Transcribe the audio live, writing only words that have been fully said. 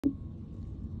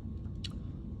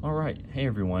All right, hey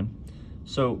everyone.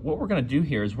 So what we're going to do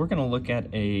here is we're going to look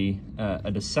at a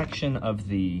dissection of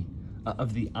the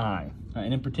eye,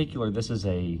 and in particular, this is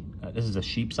a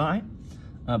sheep's eye.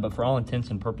 But for all intents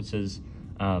and purposes,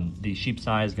 the sheep's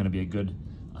eye is going to be a good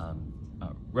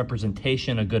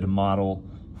representation, a good model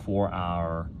for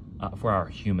our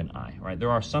human eye. Right?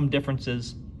 There are some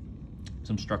differences,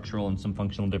 some structural and some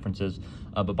functional differences,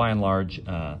 but by and large,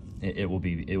 it will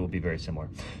be very similar.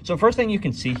 So first thing you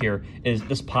can see here is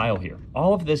this pile here.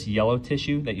 All of this yellow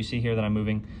tissue that you see here that I'm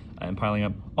moving and piling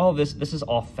up, all of this is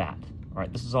all fat. All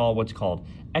right, this is all what's called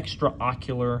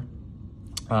extraocular.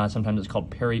 Sometimes it's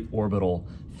called periorbital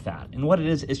fat. And what it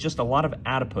is, it's just a lot of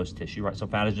adipose tissue, right? So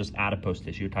fat is just adipose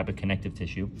tissue, a type of connective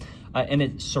tissue, and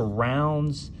it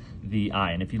surrounds the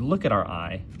eye. And if you look at our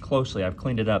eye closely, I've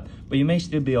cleaned it up, but you may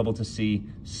still be able to see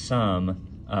some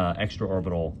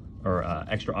extraorbital or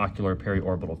extraocular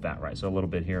periorbital fat, right? So a little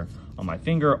bit here on my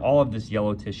finger, all of this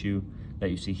yellow tissue that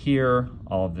you see here,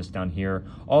 all of this down here,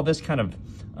 all this kind of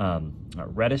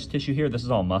reddish tissue here, this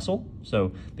is all muscle.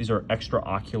 So these are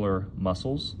extraocular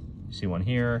muscles. You see one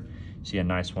here, you see a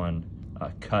nice one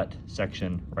cut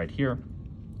section right here.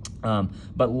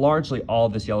 But largely all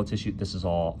of this yellow tissue, this is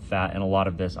all fat, and a lot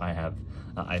of this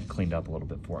I've cleaned up a little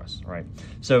bit for us, all right?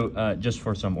 So just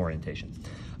for some orientation.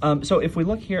 So if we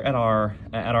look here at our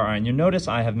eye, and you notice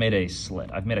I have made a slit.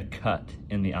 I've made a cut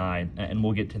in the eye, and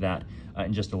we'll get to that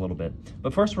in just a little bit.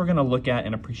 But first we're gonna look at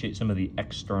and appreciate some of the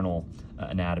external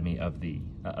anatomy of the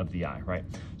eye, right?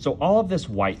 So all of this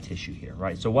white tissue here,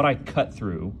 right? So what I cut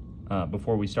through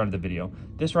before we started the video,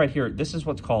 this right here, this is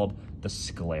what's called the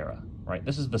sclera, right?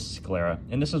 This is the sclera,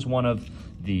 and this is one of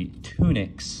the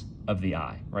tunics of the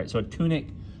eye, right? So a tunic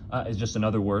is just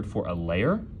another word for a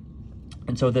layer.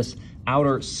 And so this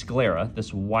outer sclera,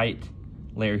 this white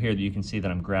layer here that you can see that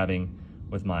I'm grabbing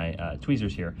with my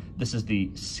tweezers here, this is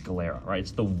the sclera, right?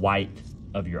 It's the white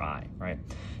of your eye, right?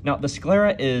 Now the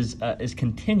sclera is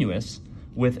continuous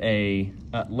with a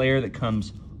layer that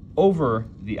comes over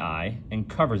the eye and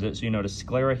covers it. So you notice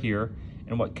sclera here,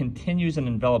 and what continues and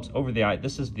envelops over the eye,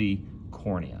 this is the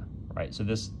cornea, right? So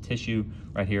this tissue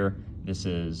right here, this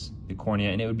is the cornea,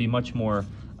 and it would be much more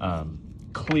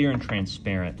clear and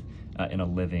transparent in a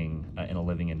living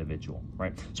individual,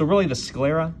 right? So really the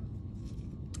sclera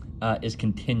is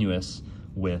continuous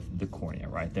with the cornea,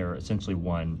 right? They're essentially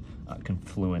one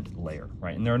confluent layer,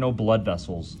 right? And there are no blood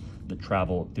vessels that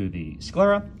travel through the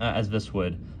sclera, as this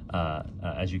would,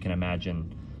 as you can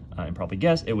imagine and probably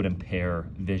guess, it would impair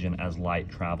vision as light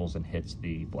travels and hits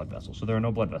the blood vessels. So there are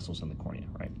no blood vessels in the cornea,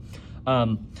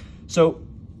 right? So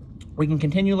we can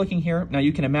continue looking here. Now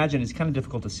you can imagine it's kind of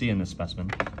difficult to see in this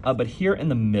specimen, but here in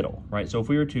the middle, right? So if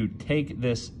we were to take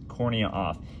this cornea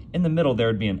off, in the middle there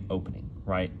would be an opening,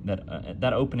 right?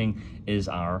 That opening is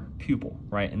our pupil,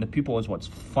 right? And the pupil is what's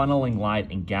funneling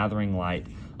light and gathering light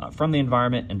from the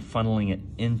environment and funneling it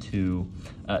into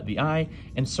the eye.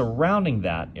 And surrounding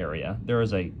that area, there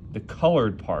is the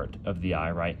colored part of the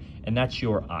eye, right? And that's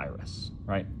your iris,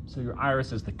 right? So your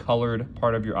iris is the colored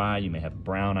part of your eye. You may have a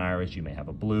brown iris, you may have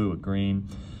a blue, a green.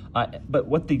 But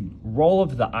what the role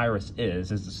of the iris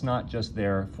is it's not just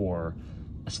there for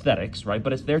aesthetics, right?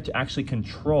 But it's there to actually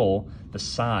control the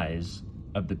size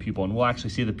of the pupil. And we'll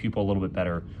actually see the pupil a little bit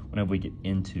better whenever we get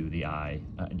into the eye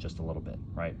in just a little bit,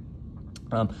 right?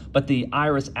 But the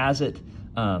iris, as it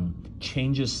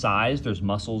changes size, there's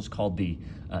muscles called the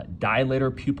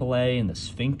dilator pupillae and the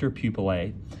sphincter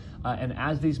pupillae. And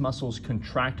as these muscles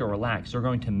contract or relax, they're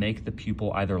going to make the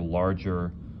pupil either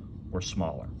larger or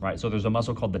smaller, right? So there's a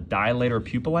muscle called the dilator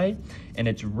pupillae, and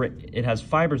it has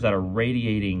fibers that are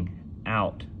radiating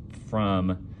out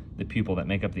from the pupil that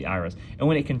make up the iris. And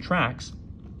when it contracts,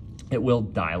 it will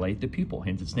dilate the pupil,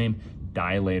 hence its name,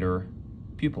 dilator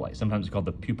pupillae. Sometimes it's called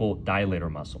the pupil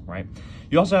dilator muscle, right?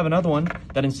 You also have another one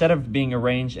that instead of being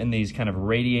arranged in these kind of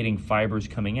radiating fibers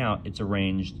coming out, it's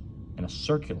arranged in a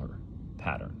circular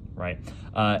pattern, right?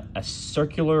 A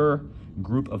circular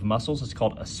group of muscles is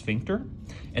called a sphincter.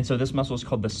 And so this muscle is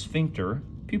called the sphincter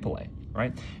pupillae,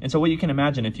 right? And so what you can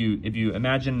imagine, if you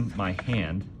imagine my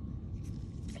hand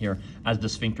here as the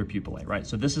sphincter pupillae, right?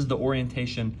 So this is the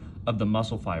orientation of the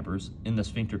muscle fibers in the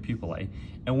sphincter pupillae.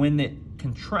 And when it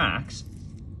contracts,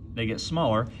 they get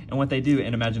smaller, and what they do,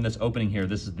 and imagine this opening here,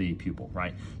 this is the pupil,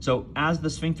 right? So as the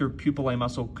sphincter pupillae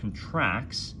muscle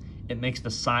contracts, it makes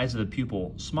the size of the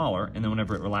pupil smaller, and then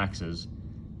whenever it relaxes,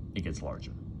 it gets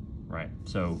larger, right?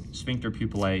 So sphincter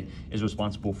pupillae is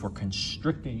responsible for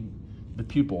constricting the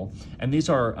pupil, and these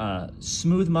are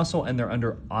smooth muscle, and they're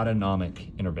under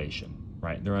autonomic innervation,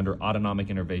 right? They're under autonomic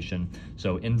innervation,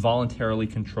 so involuntarily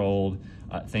controlled,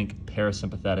 think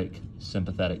parasympathetic,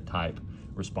 sympathetic type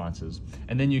responses.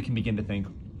 And then you can begin to think,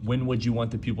 when would you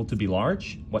want the pupil to be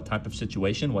large? What type of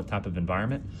situation, what type of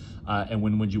environment? And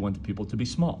when would you want the pupil to be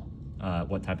small?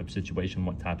 What type of situation,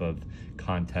 what type of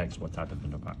context, what type of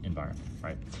environment,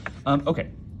 right? Okay,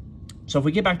 so if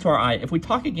we get back to our eye, if we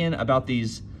talk again about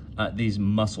these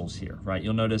muscles here, right?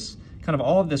 You'll notice kind of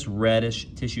all of this reddish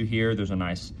tissue here. There's a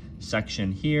nice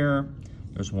section here.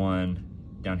 There's one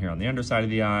down here on the underside of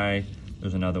the eye.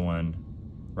 There's another one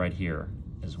right here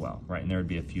as well, right? And there would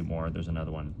be a few more. There's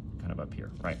another one kind of up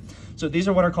here, right? So these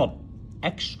are what are called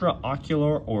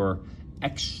extraocular or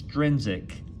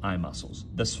extrinsic eye muscles.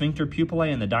 The sphincter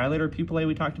pupillae and the dilator pupillae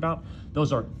we talked about,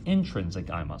 those are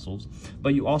intrinsic eye muscles,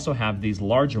 but you also have these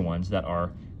larger ones that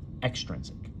are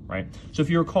extrinsic, right? So if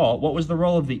you recall, what was the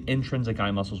role of the intrinsic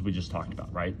eye muscles we just talked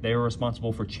about, right? They were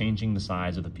responsible for changing the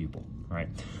size of the pupil, right?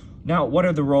 Now, what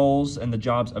are the roles and the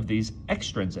jobs of these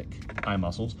extrinsic eye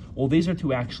muscles? Well, these are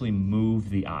to actually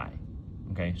move the eye,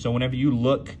 okay? So whenever you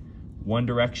look one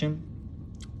direction,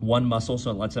 one muscle,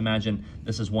 so let's imagine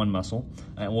this is one muscle,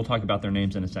 and we'll talk about their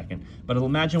names in a second, but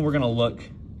imagine we're gonna look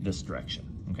this direction,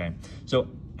 okay? So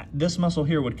this muscle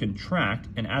here would contract,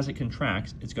 and as it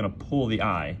contracts, it's gonna pull the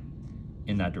eye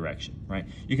in that direction, right?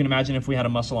 You can imagine if we had a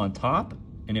muscle on top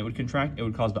and it would contract, it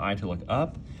would cause the eye to look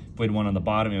up. If we had one on the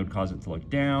bottom, it would cause it to look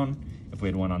down. If we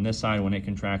had one on this side, when it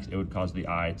contracts, it would cause the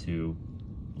eye to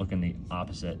look in the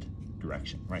opposite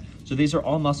direction, right? So these are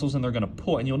all muscles and they're gonna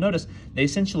pull, and you'll notice they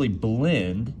essentially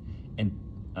blend and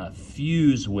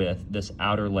fuse with this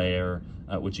outer layer,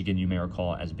 which again, you may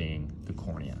recall as being the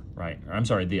cornea, right? Or I'm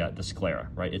sorry, the sclera,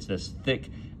 right? It's this thick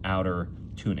outer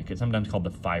tunic. It's sometimes called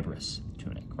the fibrous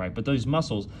tunic, right? But those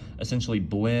muscles essentially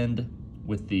blend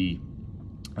with the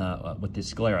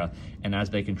sclera, and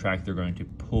as they contract, they're going to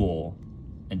pull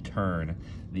and turn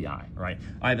the eye, right?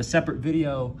 I have a separate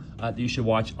video that you should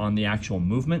watch on the actual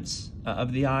movements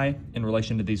of the eye in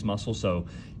relation to these muscles. So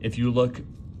if you look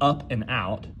up and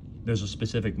out, there's a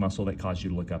specific muscle that causes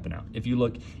you to look up and out. If you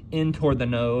look in toward the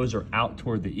nose or out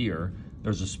toward the ear,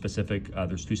 there's a specific,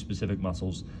 there's two specific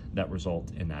muscles that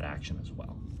result in that action as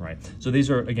well, right? So these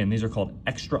are, again, these are called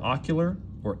extraocular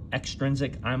or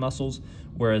extrinsic eye muscles,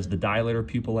 whereas the dilator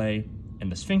pupillae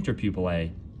and the sphincter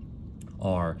pupillae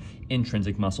are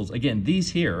intrinsic muscles. Again, these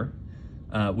here,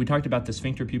 we talked about the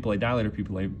sphincter pupillae, dilator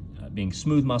pupillae being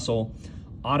smooth muscle,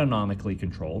 autonomically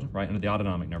controlled, right, under the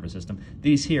autonomic nervous system.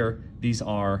 These here, these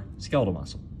are skeletal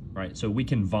muscle, right? So we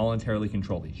can voluntarily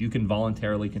control these. You can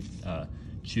voluntarily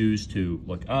choose to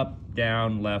look up,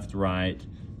 down, left, right,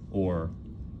 or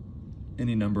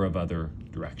any number of other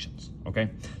directions, okay?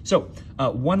 So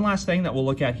one last thing that we'll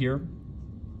look at here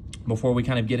before we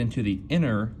kind of get into the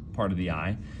inner part of the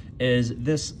eye is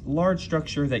this large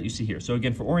structure that you see here. So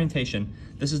again, for orientation,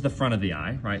 this is the front of the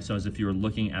eye, right? So as if you were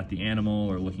looking at the animal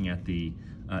or looking at the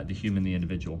human, the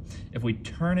individual. If we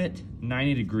turn it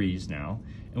 90 degrees now,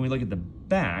 and we look at the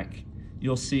back,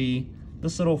 you'll see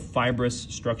this little fibrous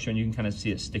structure, and you can kind of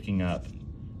see it sticking up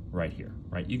right here,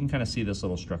 right? You can kind of see this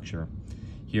little structure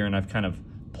here, and I've kind of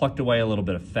plucked away a little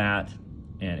bit of fat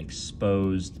and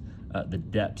exposed the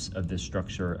depths of this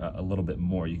structure a little bit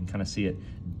more. You can kind of see it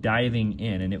diving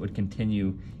in, and it would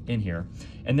continue in here.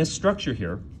 And this structure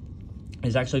here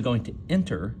is actually going to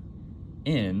enter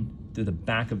in through the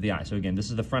back of the eye. So again, this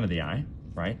is the front of the eye,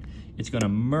 right? It's going to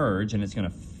merge, and it's going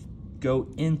to go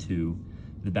into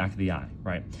the back of the eye,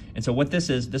 right? And so what this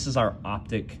is our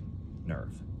optic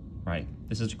nerve, right?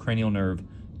 This is cranial nerve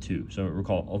 2. So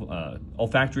recall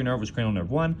olfactory nerve was cranial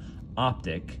nerve 1,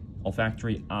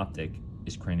 olfactory optic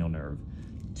is cranial nerve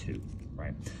 2,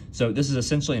 right? So this is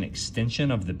essentially an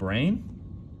extension of the brain.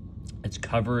 It's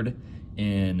covered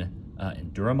in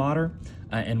dura mater,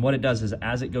 and what it does is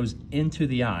as it goes into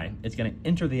the eye, it's going to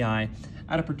enter the eye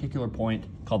at a particular point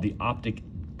called the optic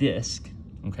disc,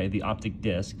 okay, the optic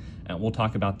disc, and we'll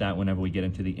talk about that whenever we get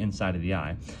into the inside of the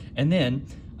eye. And then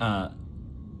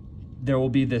there will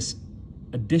be this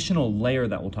additional layer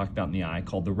that we'll talk about in the eye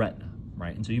called the retina,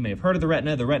 right? And so you may have heard of the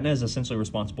retina. The retina is essentially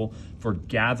responsible for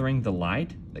gathering the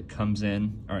light that comes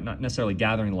in, or not necessarily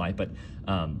gathering the light, but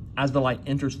as the light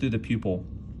enters through the pupil,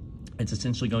 it's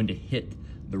essentially going to hit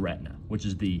the retina, which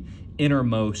is the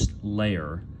innermost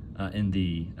layer in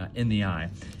the eye.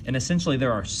 And essentially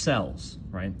there are cells,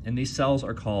 right? And these cells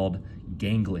are called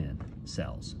ganglion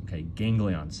cells, okay?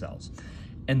 Ganglion cells.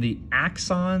 And the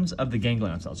axons of the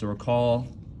ganglion cells, so recall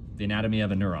the anatomy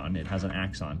of a neuron, it has an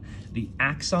axon. The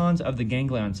axons of the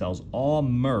ganglion cells all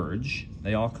merge,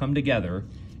 they all come together,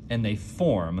 and they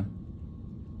form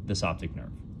this optic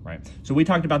nerve, right? So we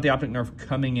talked about the optic nerve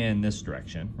coming in this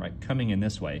direction, right? Coming in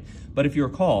this way. But if you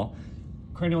recall,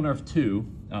 cranial nerve 2,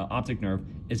 optic nerve,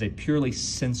 is a purely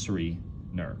sensory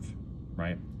nerve,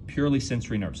 right? Purely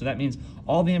sensory nerve. So that means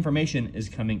all the information is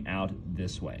coming out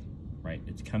this way, right?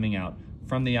 It's coming out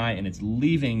from the eye and it's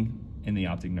leaving in the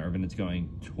optic nerve and it's going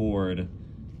toward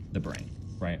the brain,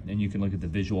 right? And you can look at the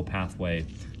visual pathway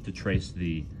to trace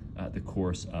the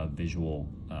course of visual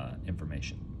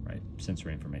information, right?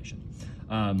 Sensory information.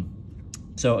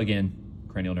 So again,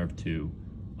 cranial nerve to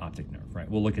optic nerve, right?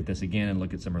 We'll look at this again and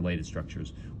look at some related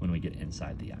structures when we get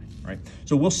inside the eye, right?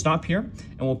 So we'll stop here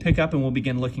and we'll pick up and we'll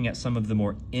begin looking at some of the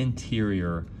more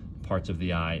interior parts of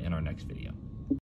the eye in our next video.